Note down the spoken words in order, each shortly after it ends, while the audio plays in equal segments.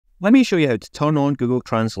Let me show you how to turn on Google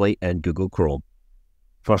Translate in Google Chrome.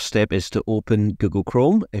 First step is to open Google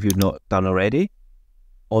Chrome if you've not done already.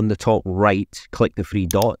 On the top right, click the three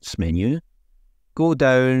dots menu. Go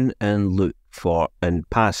down and look for, and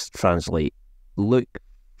past Translate, look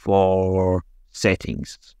for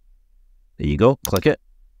Settings. There you go, click it.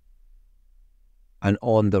 And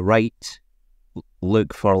on the right,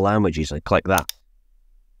 look for Languages and click that.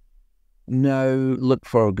 Now look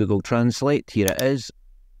for Google Translate, here it is.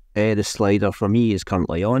 The slider for me is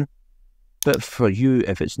currently on, but for you,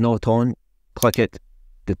 if it's not on, click it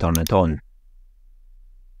to turn it on.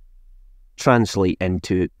 Translate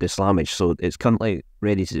into this language, so it's currently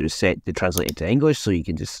ready to set to translate into English, so you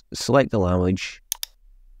can just select the language,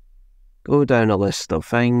 go down a list of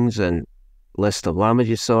things and list of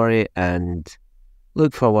languages, and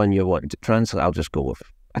look for one you want to translate. I'll just go with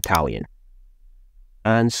Italian.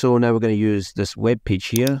 And so now we're going to use this web page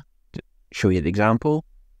here to show you the example.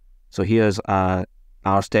 So here's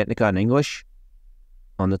Ars Technica in English.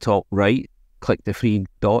 On the top right, click the three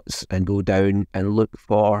dots and go down and look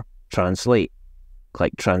for Translate.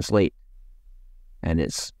 Click Translate. And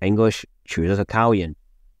it's English, choose Italian.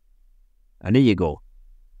 And there you go.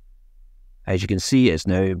 As you can see, it's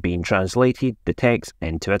now being translated, the text,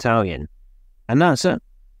 into Italian. And that's it.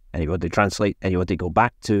 And if you want to translate and you want to go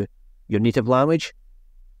back to your native language,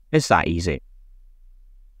 it's that easy.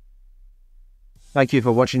 Thank you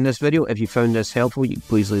for watching this video. If you found this helpful,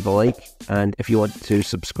 please leave a like. And if you want to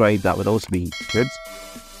subscribe, that would also be good.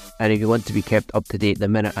 And if you want to be kept up to date the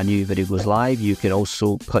minute a new video goes live, you can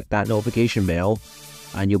also click that notification bell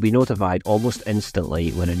and you'll be notified almost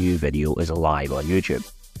instantly when a new video is live on YouTube.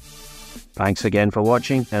 Thanks again for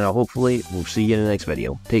watching, and hopefully we'll see you in the next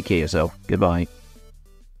video. Take care of yourself. Goodbye.